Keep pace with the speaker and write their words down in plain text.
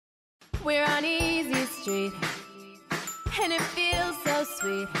We're on Easy Street, and it feels so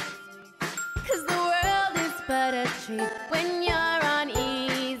sweet, 'cause the world is but a treat when you're on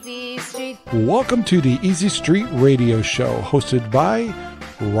Easy Street. Welcome to the Easy Street Radio Show, hosted by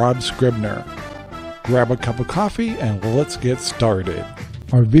Rob Scribner. Grab a cup of coffee and let's get started.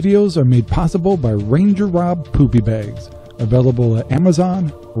 Our videos are made possible by Rangerrob Poopy Bags, available at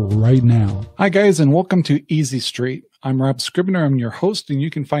Amazon right now. Hi guys, and welcome to Easy Street. I'm Rob Scribner, I'm your host, and you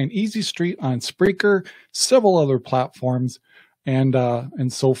can find Easy Street on Spreaker, several other platforms, and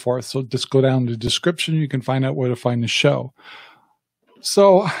so forth. So just go down to the description, you can find out where to find the show.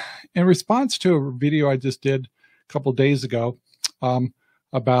 So in response to a video I just did a couple days ago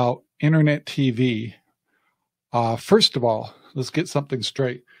about internet TV, first of all, let's get something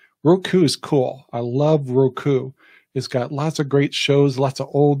straight. Roku is cool. I love Roku. It's got lots of great shows, lots of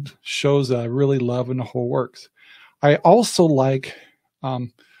old shows that I really love, and the whole works. I also like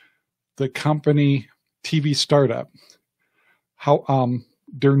the company TV Startup. How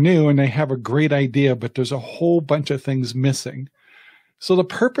they're new and they have a great idea, but there's a whole bunch of things missing. So the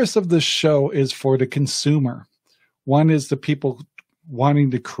purpose of this show is for the consumer. One is the people wanting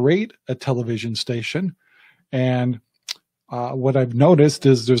to create a television station, and what I've noticed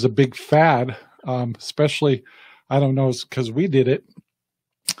is there's a big fad, especially, I don't know, it's because we did it,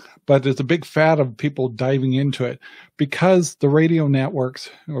 but there's a big fad of people diving into it because the radio networks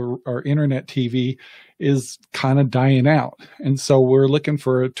or internet TV is kind of dying out. And so we're looking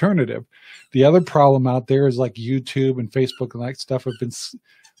for an alternative. The other problem out there is like YouTube and Facebook and that stuff have been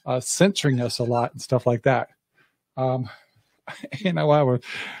censoring us a lot and stuff like that. You know, I have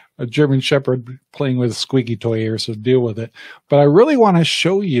a German Shepherd playing with a squeaky toy here, so deal with it. But I really want to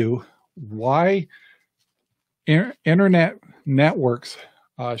show you why internet networks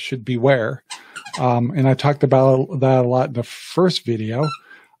should beware. And I talked about that a lot in the first video.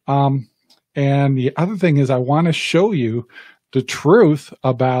 And the other thing is I want to show you the truth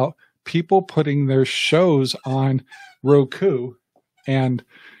about people putting their shows on Roku and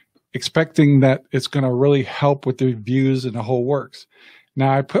expecting that it's going to really help with the views and the whole works.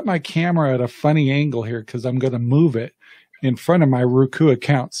 Now, I put my camera at a funny angle here because I'm going to move it in front of my Roku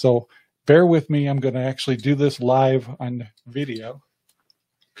account. So bear with me. I'm going to actually do this live on video.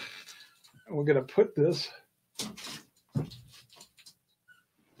 We're going to put this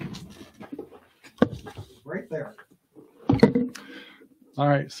right there. All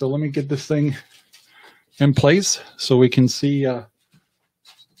right, so let me get this thing in place so we can see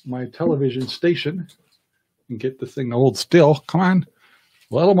my television station and get this thing to hold still. Come on,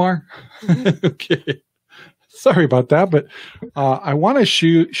 a little more. Okay, sorry about that, but I want to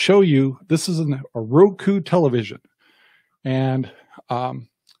show you, this is a Roku television, and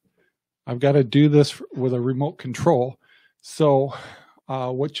I've got to do this with a remote control. So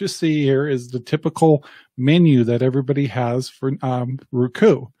what you see here is the typical menu that everybody has for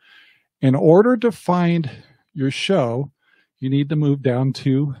Roku. In order to find your show, you need to move down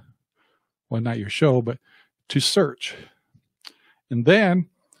to, well, not your show, but to search. And then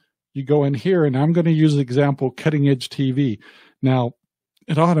you go in here, and I'm going to use the example Cutting Edge TV. Now,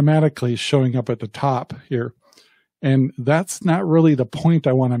 it automatically is showing up at the top here. And that's not really the point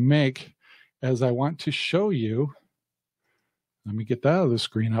I want to make, as I want to show you. Let me get that out of the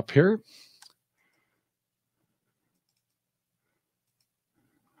screen up here.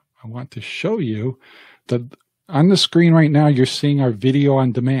 I want to show you that on the screen right now, you're seeing our video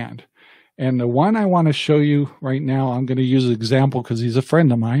on demand. And the one I want to show you right now, I'm going to use an example because he's a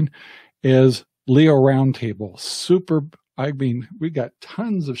friend of mine, is Leo Roundtable. Super, I mean, we got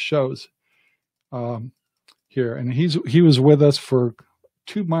tons of shows here. And he was with us for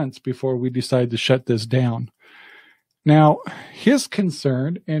 2 months before we decided to shut this down. Now, his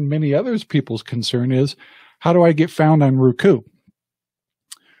concern and many others people's concern is, how do I get found on Roku?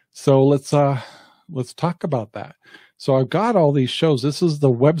 So let's talk about that. So I've got all these shows. This is the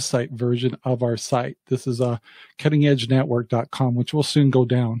website version of our site. This is cuttingedgenetwork.com, which will soon go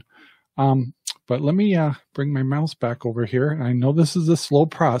down. But let me bring my mouse back over here. I know this is a slow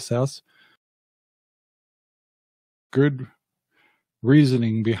process. Good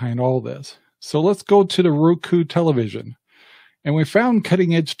reasoning behind all this. So let's go to the Roku television. And we found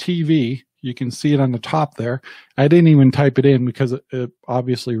Cutting Edge TV. You can see it on the top there. I didn't even type it in because it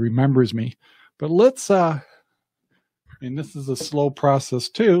obviously remembers me. But let's, and this is a slow process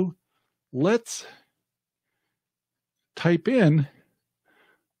too, let's type in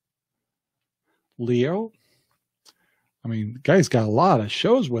Leo. I mean, the guy's got a lot of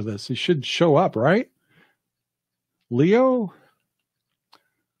shows with us. He should show up, right? Leo.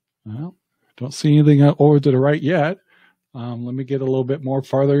 Well, don't see anything over to the right yet. Let me get a little bit more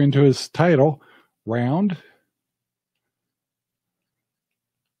farther into his title. Round.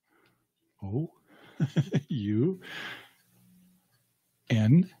 O U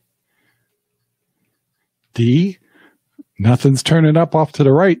N D. Nothing's turning up off to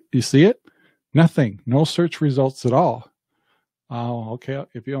the right. You see it? Nothing. No search results at all. Oh, okay.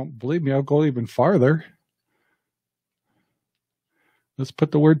 If you don't believe me, I'll go even farther. Let's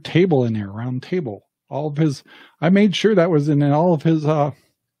put the word table in here, round table. All of his, I made sure that was in all of his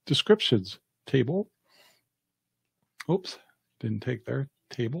descriptions. Table. Oops, didn't take there.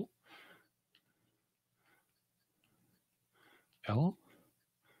 Table. L.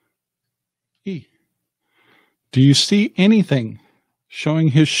 E. Do you see anything showing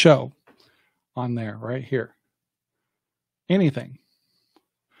his show on there right here? Anything?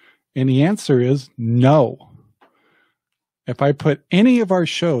 And the answer is no. If I put any of our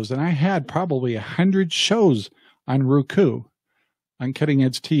shows, and I had probably 100 shows on Roku, on Cutting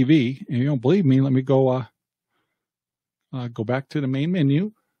Edge TV, and you don't believe me, let me go back to the main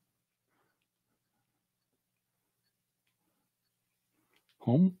menu.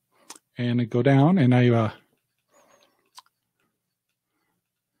 Home. And I go down, and I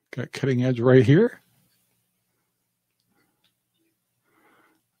got Cutting Edge right here.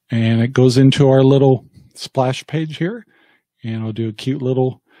 And it goes into our little splash page here. And I'll do a cute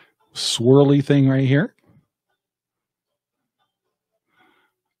little swirly thing right here.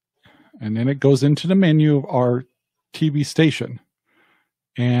 And then it goes into the menu of our TV station.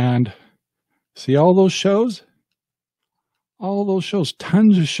 And see all those shows? All those shows,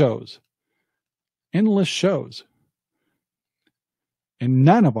 tons of shows, endless shows. And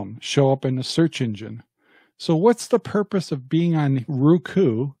none of them show up in the search engine. So what's the purpose of being on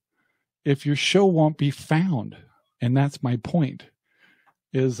Roku if your show won't be found? And that's my point,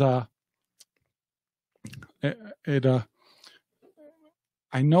 is I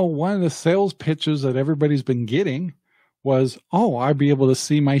know one of the sales pitches that everybody's been getting was, oh, I'd be able to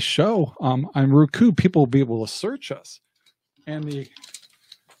see my show on Roku. People will be able to search us. And the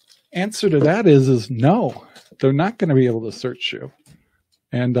answer to that is no, they're not going to be able to search you.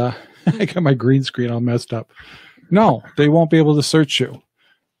 And I got my green screen all messed up. No, they won't be able to search you.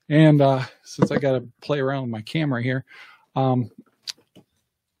 And since I got to play around with my camera here, and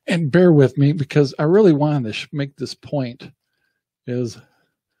bear with me because I really wanted to make this point, is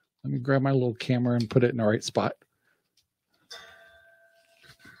let me grab my little camera and put it in the right spot.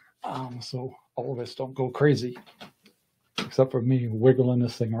 So all of us don't go crazy, except for me wiggling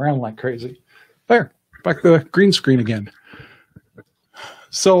this thing around like crazy. There, back to the green screen again.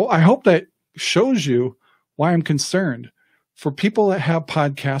 So I hope that shows you why I'm concerned. For people that have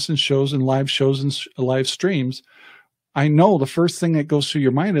podcasts and shows and live streams, I know the first thing that goes through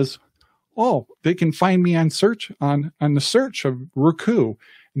your mind is, oh, they can find me on search on the search of Roku.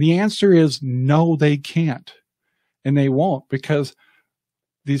 And the answer is no, they can't. And they won't, because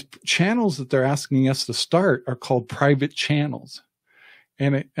these channels that they're asking us to start are called private channels.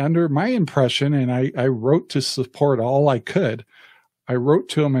 And under my impression, and I wrote to support all I could, I wrote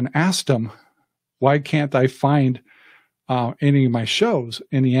to them and asked them, why can't I find any of my shows?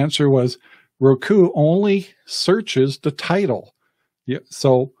 And the answer was, Roku only searches the title. Yeah,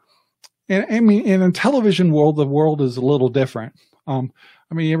 so, and I mean, in a television world, the world is a little different.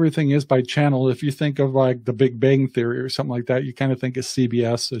 I mean, everything is by channel. If you think of like the Big Bang Theory or something like that, you kind of think of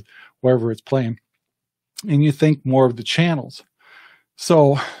CBS, wherever it's playing, and you think more of the channels.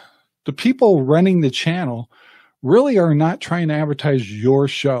 So the people running the channel really are not trying to advertise your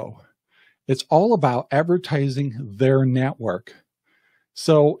show. It's all about advertising their network.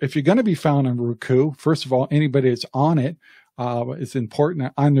 So if you're going to be found on Roku, first of all, anybody that's on it, it's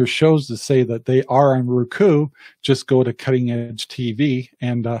important on their shows to say that they are on Roku. Just go to Cutting Edge TV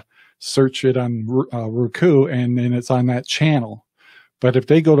and search it on Roku, and then it's on that channel. But if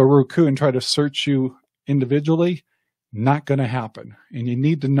they go to Roku and try to search you individually, not going to happen. And you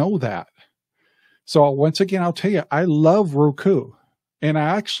need to know that. So once again, I'll tell you, I love Roku. And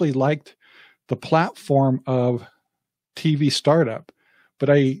I actually liked the platform of TV startup, but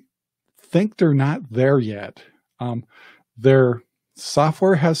I think they're not there yet. Their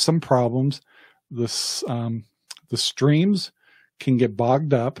software has some problems. The streams can get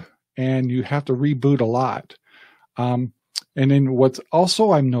bogged up, and you have to reboot a lot. And then what's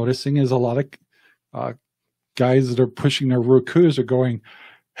also I'm noticing is a lot of guys that are pushing their Rokus are going,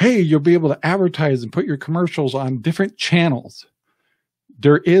 hey, you'll be able to advertise and put your commercials on different channels.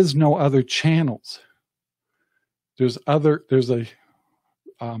 There is no other channels. There's a,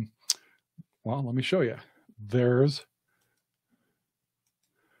 well, let me show you. There's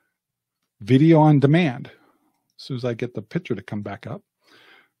video on demand. as soon as I get the picture to come back up,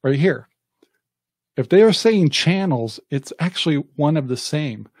 right here. If they are saying channels, it's actually one of the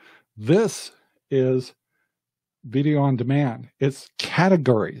same. This is video on demand. It's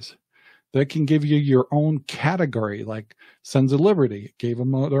categories. That can give you your own category, like Sons of Liberty gave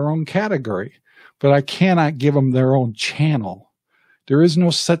them their own category, but I cannot give them their own channel. There is no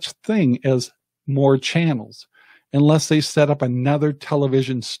such thing as more channels unless they set up another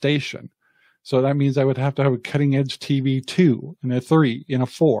television station. So that means I would have to have a cutting edge TV 2 and a 3 and a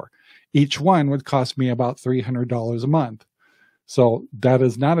 4. Each one would cost me about $300 a month. So that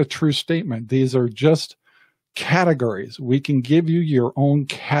is not a true statement. These are just categories. We can give you your own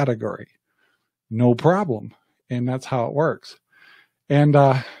category. No problem. And that's how it works. And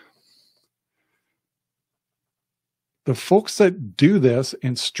the folks that do this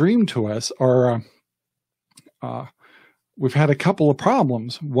and stream to us are, we've had a couple of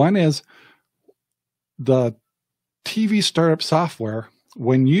problems. One is the TV startup software.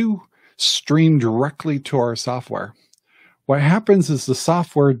 When you stream directly to our software, what happens is the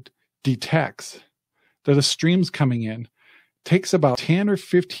software detects that a stream's coming in. Takes about 10 or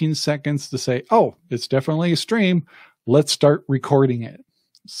 15 seconds to say, oh, it's definitely a stream. Let's start recording it.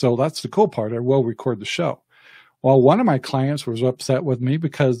 So that's the cool part. I will record the show. Well, one of my clients was upset with me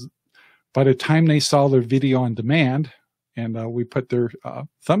because by the time they saw their video on demand and we put their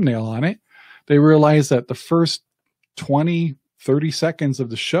thumbnail on it, they realized that the first 20, 30 seconds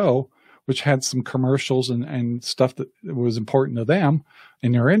of the show, which had some commercials and stuff that was important to them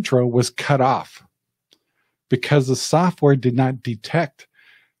in their intro, was cut off. Because the software did not detect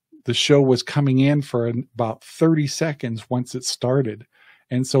the show was coming in for about 30 seconds once it started.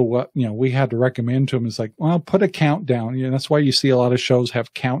 And so what, we had to recommend to them is like, well, put a countdown. That's why you see a lot of shows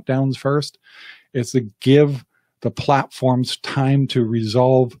have countdowns first. It's to give the platforms time to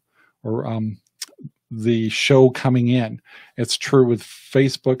resolve or the show coming in. It's true with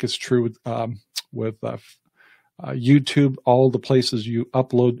Facebook. It's true with YouTube, all the places you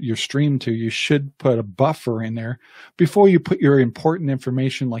upload your stream to. You should put a buffer in there before you put your important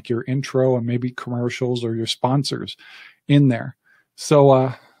information like your intro and maybe commercials or your sponsors in there.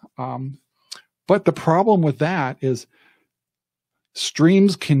 So, but the problem with that is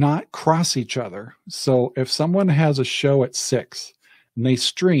streams cannot cross each other. So if someone has a show at 6 and they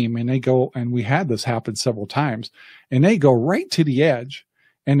stream and they go, and we had this happen several times, and they go right to the edge,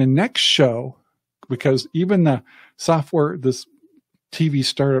 and the next show, because even the software, this TV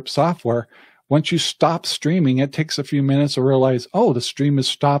startup software, once you stop streaming, it takes a few minutes to realize, oh, the stream is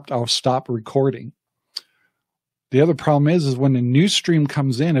stopped. I'll stop recording. The other problem is when the new stream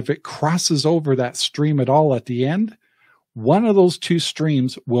comes in, if it crosses over that stream at all at the end, one of those two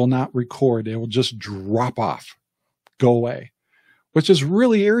streams will not record. It will just drop off, go away, which is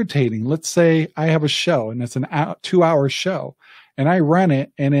really irritating. Let's say I have a show and it's an 2-hour show, and I run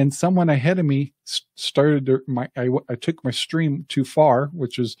it, and then someone ahead of me started I took my stream too far,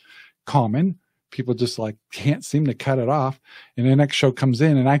 which is common. People just can't seem to cut it off. And the next show comes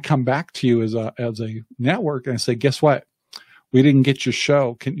in, and I come back to you as a network, and I say, guess what? We didn't get your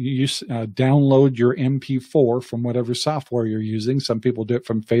show. Can you download your MP4 from whatever software you're using? Some people do it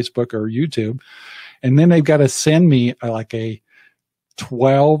from Facebook or YouTube. And then they've got to send me a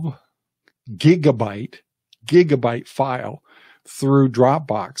 12 gigabyte file through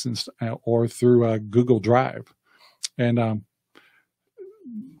Dropbox or through Google Drive. And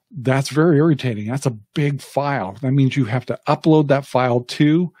that's very irritating. That's a big file. That means you have to upload that file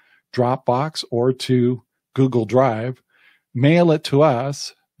to Dropbox or to Google Drive, mail it to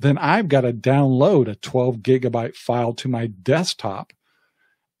us. Then I've got to download a 12 gigabyte file to my desktop.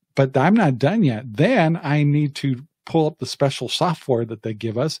 But I'm not done yet. Then I need to pull up the special software that they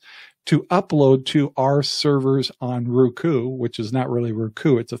give us to upload to our servers on Roku, which is not really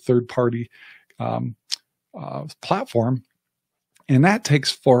Roku. It's a third-party platform. And that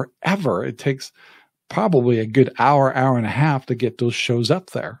takes forever. It takes probably a good hour, hour and a half to get those shows up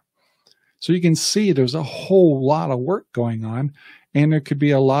there. So you can see there's a whole lot of work going on, and there could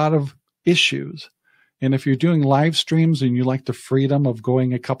be a lot of issues. And if you're doing live streams and you like the freedom of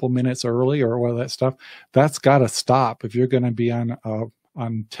going a couple minutes early or all that stuff, that's got to stop if you're going to be on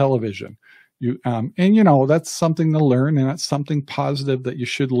television. That's something to learn, and that's something positive that you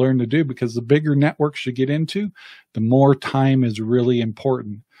should learn to do, because the bigger networks you get into, the more time is really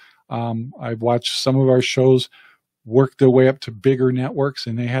important. I've watched some of our shows work their way up to bigger networks,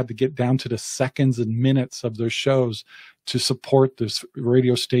 and they had to get down to the seconds and minutes of their shows to support this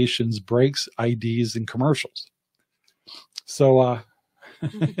radio station's breaks, IDs, and commercials. So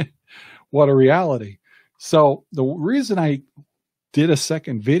what a reality. So the reason I did a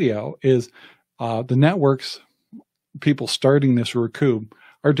second video is the networks people starting this Roku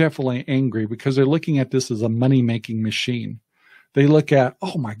are definitely angry because they're looking at this as a money-making machine. They look at,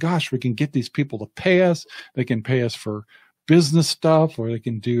 oh my gosh, we can get these people to pay us. They can pay us for business stuff, or they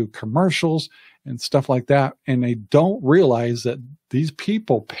can do commercials and stuff like that. And they don't realize that these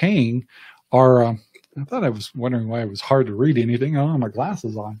people paying are, I thought I was wondering why it was hard to read anything. I don't have my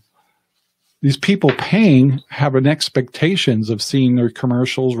glasses on. These people paying have an expectations of seeing their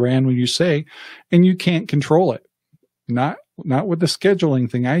commercials ran when you say, and you can't control it. Not with the scheduling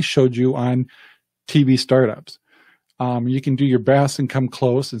thing I showed you on TV startups. You can do your best and come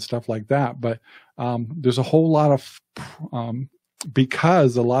close and stuff like that. But there's a whole lot of,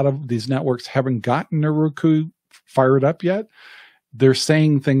 because a lot of these networks haven't gotten their Roku fired up yet, they're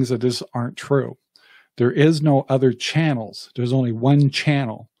saying things that just aren't true. There is no other channels. There's only one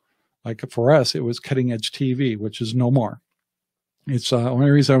channel. Like for us, it was Cutting Edge TV, which is no more. It's the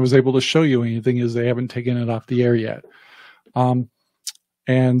only reason I was able to show you anything is they haven't taken it off the air yet.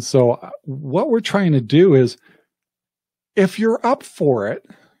 And so what we're trying to do is, if you're up for it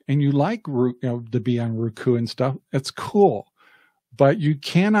and you like to be on Roku and stuff, it's cool. But you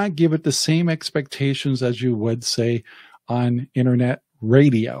cannot give it the same expectations as you would, say, on internet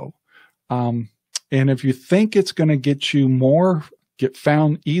radio. And if you think it's going to get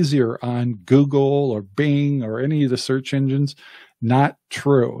found easier on Google or Bing or any of the search engines, not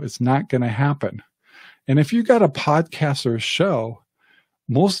true. It's not going to happen. And if you got a podcast or a show,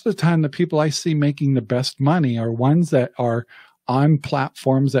 most of the time, the people I see making the best money are ones that are on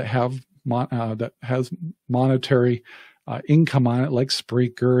platforms that have that has monetary income on it, like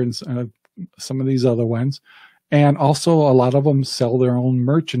Spreaker and some of these other ones. And also, a lot of them sell their own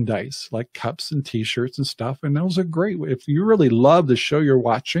merchandise, like cups and T-shirts and stuff. And those are great. If you really love the show you're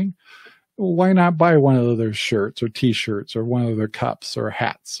watching, well, why not buy one of their shirts or T-shirts or one of their cups or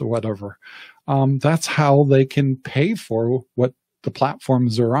hats or whatever? That's how they can pay for what the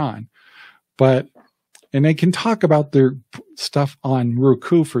platforms are on. And they can talk about their stuff on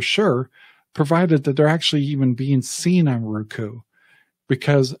Roku for sure, provided that they're actually even being seen on Roku.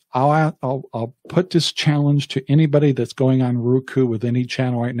 Because I'll put this challenge to anybody that's going on Roku with any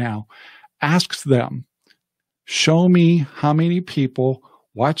channel right now. Ask them, show me how many people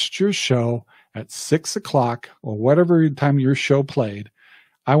watched your show at 6 o'clock or whatever time your show played.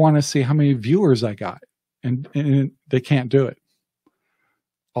 I want to see how many viewers I got. And they can't do it.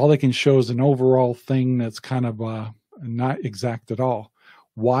 All they can show is an overall thing that's kind of not exact at all.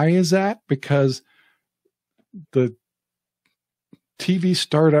 Why is that? Because the TV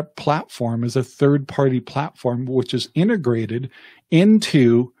startup platform is a third-party platform which is integrated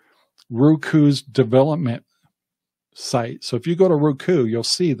into Roku's development site. So if you go to Roku, you'll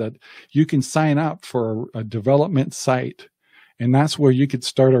see that you can sign up for a development site, and that's where you could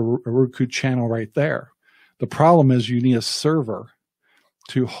start a Roku channel right there. The problem is you need a server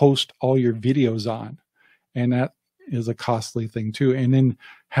to host all your videos on, and that is a costly thing too. And then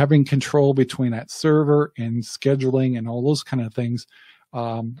having control between that server and scheduling and all those kind of things.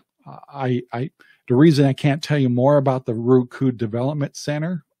 The reason I can't tell you more about the Roku Development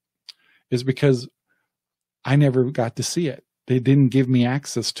Center is because I never got to see it. They didn't give me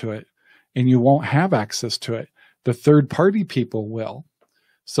access to it, and you won't have access to it. The third-party people will.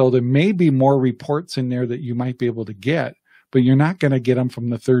 So there may be more reports in there that you might be able to get, but you're not going to get them from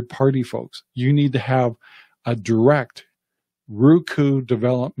the third-party folks. You need to have a direct Roku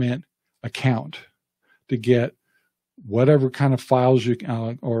development account to get whatever kind of files you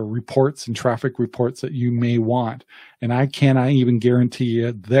or reports and traffic reports that you may want. And I cannot even guarantee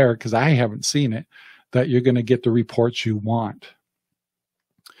you there, because I haven't seen it, that you're going to get the reports you want.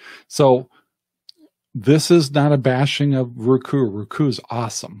 So this is not a bashing of Roku. Roku is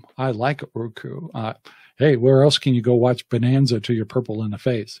awesome. I like Roku. Hey, where else can you go watch Bonanza till you're purple in the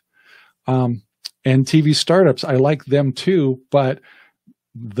face? And TV startups, I like them too, but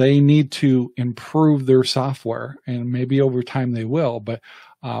they need to improve their software, and maybe over time they will. But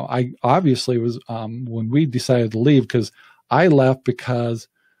I obviously was, when we decided to leave, because I left because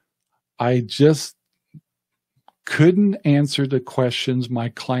I just couldn't answer the questions my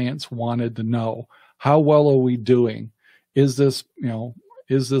clients wanted to know. How well are we doing? Is this,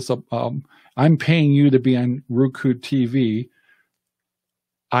 I'm paying you to be on Roku TV.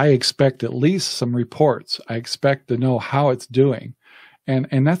 I expect at least some reports. I expect to know how it's doing.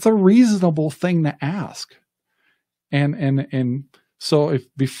 And that's a reasonable thing to ask. And so if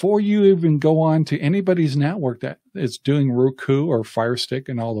before you even go on to anybody's network that is doing Roku or Fire Stick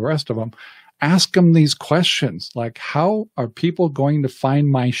and all the rest of them, ask them these questions like, how are people going to find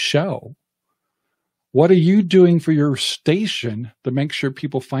my show? What are you doing for your station to make sure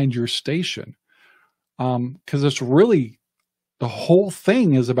people find your station? because it's really, the whole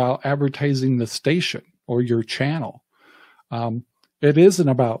thing is about advertising the station or your channel. It isn't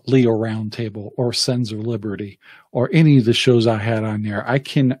about Leo Roundtable or Sons of Liberty or any of the shows I had on there. I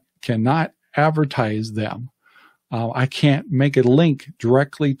cannot advertise them. I can't make a link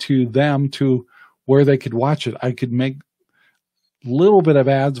directly to them to where they could watch it. I could make a little bit of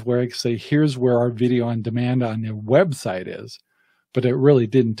ads where I could say, here's where our video on demand on their website is, but it really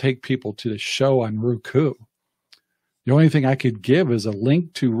didn't take people to the show on Roku. The only thing I could give is a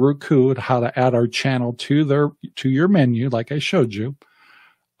link to Roku and how to add our channel to your menu, like I showed you.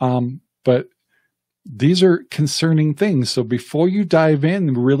 But these are concerning things. So before you dive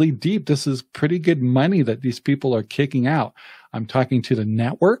in really deep, this is pretty good money that these people are kicking out. I'm talking to the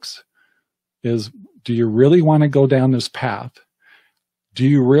networks. Do you really want to go down this path? Do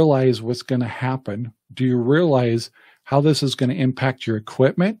you realize what's going to happen? Do you realize how this is going to impact your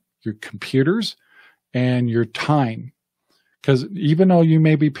equipment, your computers, and your time? Because even though you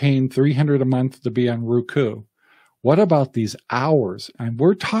may be paying $300 a month to be on Roku, what about these hours? And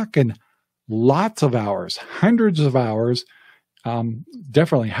we're talking lots of hours, hundreds of hours,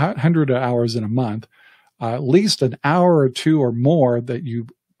 definitely 100 hours in a month, at least an hour or two or more that you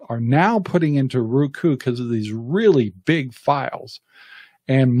are now putting into Roku because of these really big files.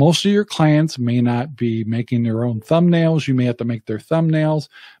 And most of your clients may not be making their own thumbnails. You may have to make their thumbnails.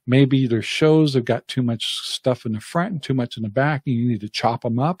 Maybe their shows have got too much stuff in the front and too much in the back, and you need to chop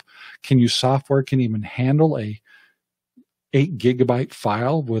them up. Software can even handle a 8 gigabyte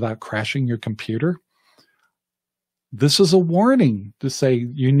file without crashing your computer? This is a warning to say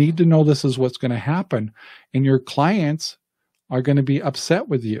you need to know this is what's going to happen, and your clients are going to be upset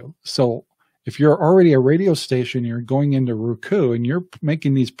with you. So if you're already a radio station, you're going into Roku and you're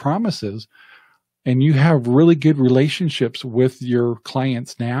making these promises and you have really good relationships with your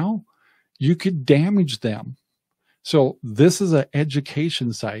clients now, you could damage them. So this is an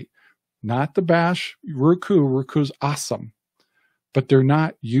education site, not to bash Roku. Roku's awesome, but they're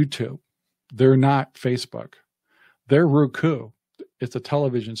not YouTube. They're not Facebook. They're Roku. It's a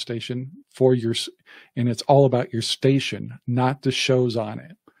television station and it's all about your station, not the shows on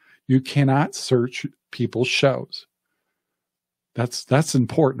it. You cannot search people's shows. That's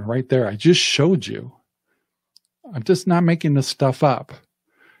important right there. I just showed you. I'm just not making this stuff up.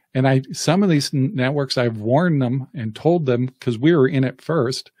 And some of these networks, I've warned them and told them, because we were in it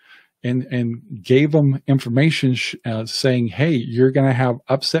first, and gave them information saying, hey, you're going to have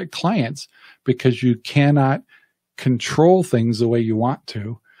upset clients because you cannot control things the way you want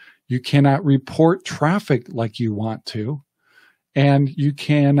to. You cannot report traffic like you want to. And you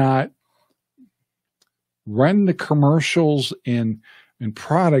cannot run the commercials in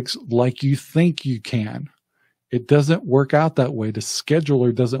products like you think you can. It doesn't work out that way. The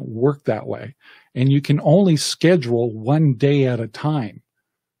scheduler doesn't work that way. And you can only schedule one day at a time.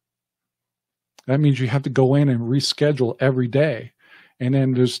 That means you have to go in and reschedule every day. And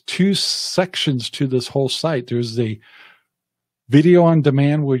then there's 2 sections to this whole site. There's the video on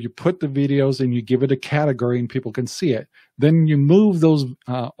demand, where you put the videos and you give it a category and people can see it. Then you move those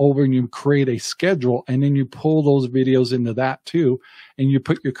over and you create a schedule, and then you pull those videos into that too, and you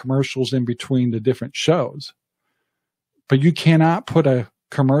put your commercials in between the different shows. But you cannot put a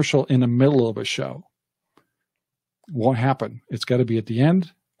commercial in the middle of a show. It won't happen. It's got to be at the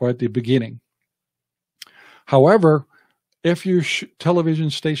end or at the beginning. However, if your television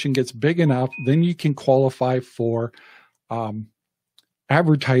station gets big enough, then you can qualify for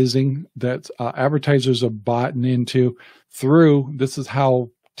advertising that advertisers are bought into through. This is how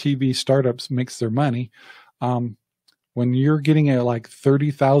TV startups makes their money. When you're getting like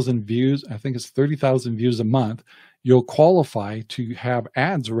 30,000 views, I think it's 30,000 views a month, you'll qualify to have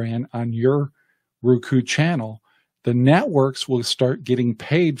ads ran on your Roku channel. The networks will start getting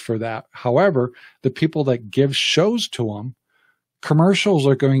paid for that. However, the people that give shows to them, commercials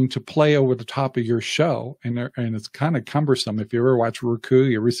are going to play over the top of your show, and it's kind of cumbersome. If you ever watch Roku,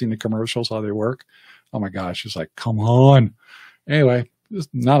 you ever seen the commercials, how they work? Oh my gosh, it's like, come on. Anyway, it's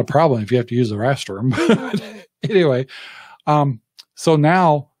not a problem if you have to use the restroom. Anyway, so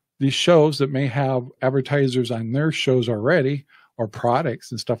now these shows that may have advertisers on their shows already, or products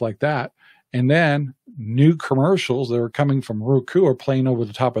and stuff like that, and then new commercials that are coming from Roku are playing over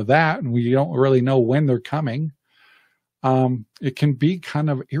the top of that, and we don't really know when they're coming. It can be kind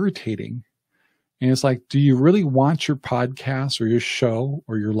of irritating. And it's like, do you really want your podcast or your show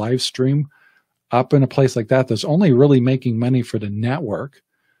or your live stream up in a place like that that's only really making money for the network?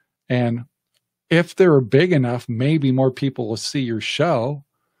 And if they're big enough, maybe more people will see your show.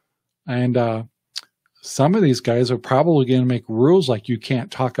 And some of these guys are probably going to make rules like you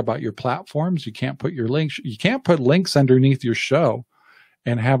can't talk about your platforms. You can't put your links. You can't put links underneath your show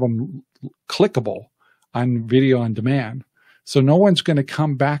and have them clickable on video on demand. So no one's going to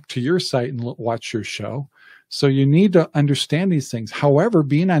come back to your site and watch your show. So you need to understand these things. However,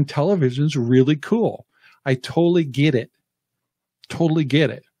 being on television is really cool. I totally get it. Totally get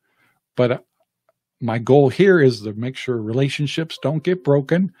it. But my goal here is to make sure relationships don't get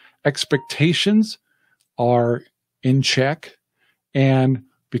broken. Expectations are in check. And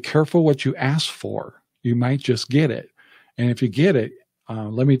be careful what you ask for. You might just get it. And if you get it,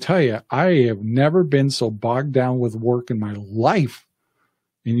 let me tell you, I have never been so bogged down with work in my life.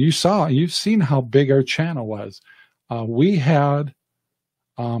 And you've seen how big our channel was. We have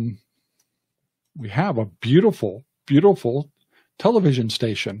a beautiful, beautiful television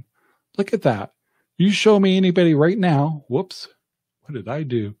station. Look at that. You show me anybody right now. Whoops. What did I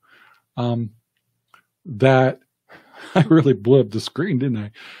do? That I really blew up the screen,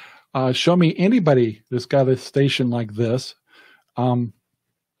 didn't I? Show me anybody that's got a station like this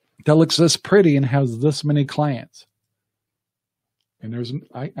that looks this pretty and has this many clients. And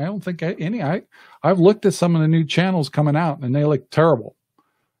I don't think any. I've looked at some of the new channels coming out and they look terrible.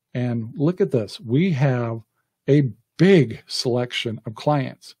 And look at this. We have a big selection of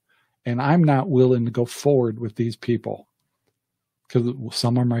clients, and I'm not willing to go forward with these people because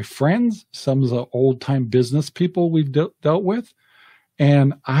some are my friends, some of the old time business people we've dealt with.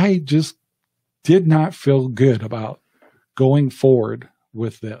 And I just did not feel good about going forward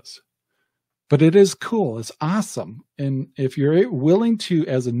with this. But it is cool. It's awesome. And if you're willing to,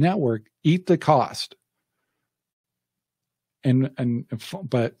 as a network, eat the cost,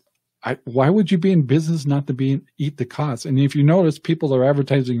 but why would you be in business not to eat the cost? And if you notice, people are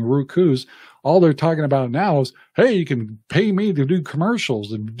advertising Roku's. All they're talking about now is, hey, you can pay me to do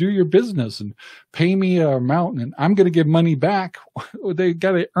commercials and do your business and pay me an amount, and I'm going to give money back. They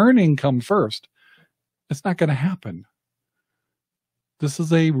got to earn income first. It's not going to happen. This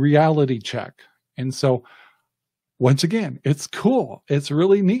is a reality check. And so, once again, it's cool. It's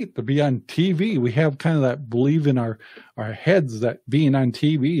really neat to be on TV. We have kind of that belief in our heads that being on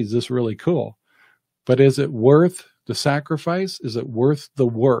TV is just really cool. But is it worth the sacrifice? Is it worth the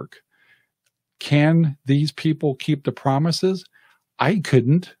work? Can these people keep the promises? I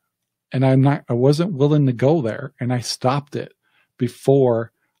couldn't, and I wasn't willing to go there, and I stopped it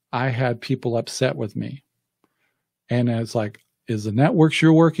before I had people upset with me. And it's like, is the networks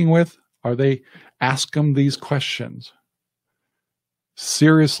you're working with, ask them these questions.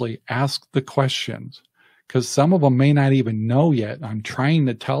 Seriously, ask the questions, because some of them may not even know yet. I'm trying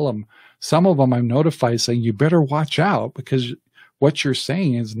to tell them. Some of them I'm notified saying, you better watch out because what you're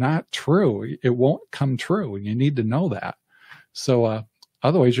saying is not true. It won't come true, and you need to know that. So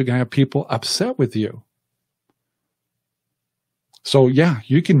otherwise, you're going to have people upset with you. So yeah,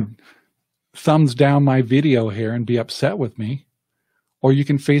 you can thumbs down my video here and be upset with me. Or you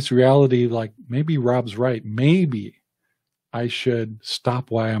can face reality like, maybe Rob's right. Maybe I should stop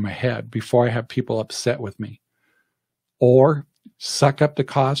while I'm ahead before I have people upset with me. Or suck up the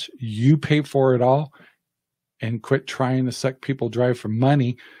cost. You pay for it all and quit trying to suck people dry for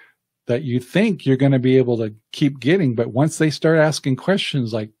money that you think you're going to be able to keep getting. But once they start asking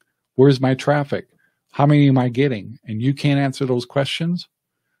questions like, where's my traffic? How many am I getting? And you can't answer those questions,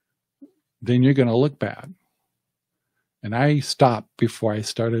 then you're going to look bad. And I stopped before I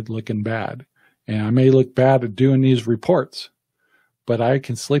started looking bad. And I may look bad at doing these reports, but I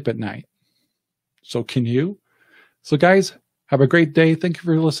can sleep at night. So can you? So guys, have a great day. Thank you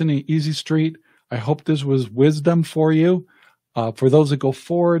for listening to Easy Street. I hope this was wisdom for you. For those that go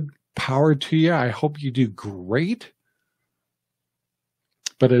forward, power to you. I hope you do great.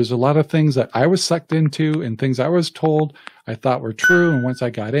 But there's a lot of things that I was sucked into and things I was told I thought were true. And once I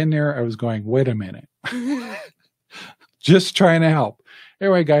got in there, I was going, wait a minute. Just trying to help.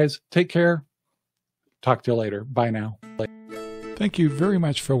 Anyway, guys, take care. Talk to you later. Bye now. Thank you very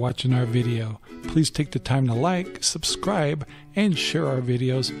much for watching our video. Please take the time to like, subscribe, and share our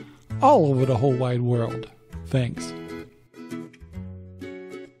videos all over the whole wide world. Thanks.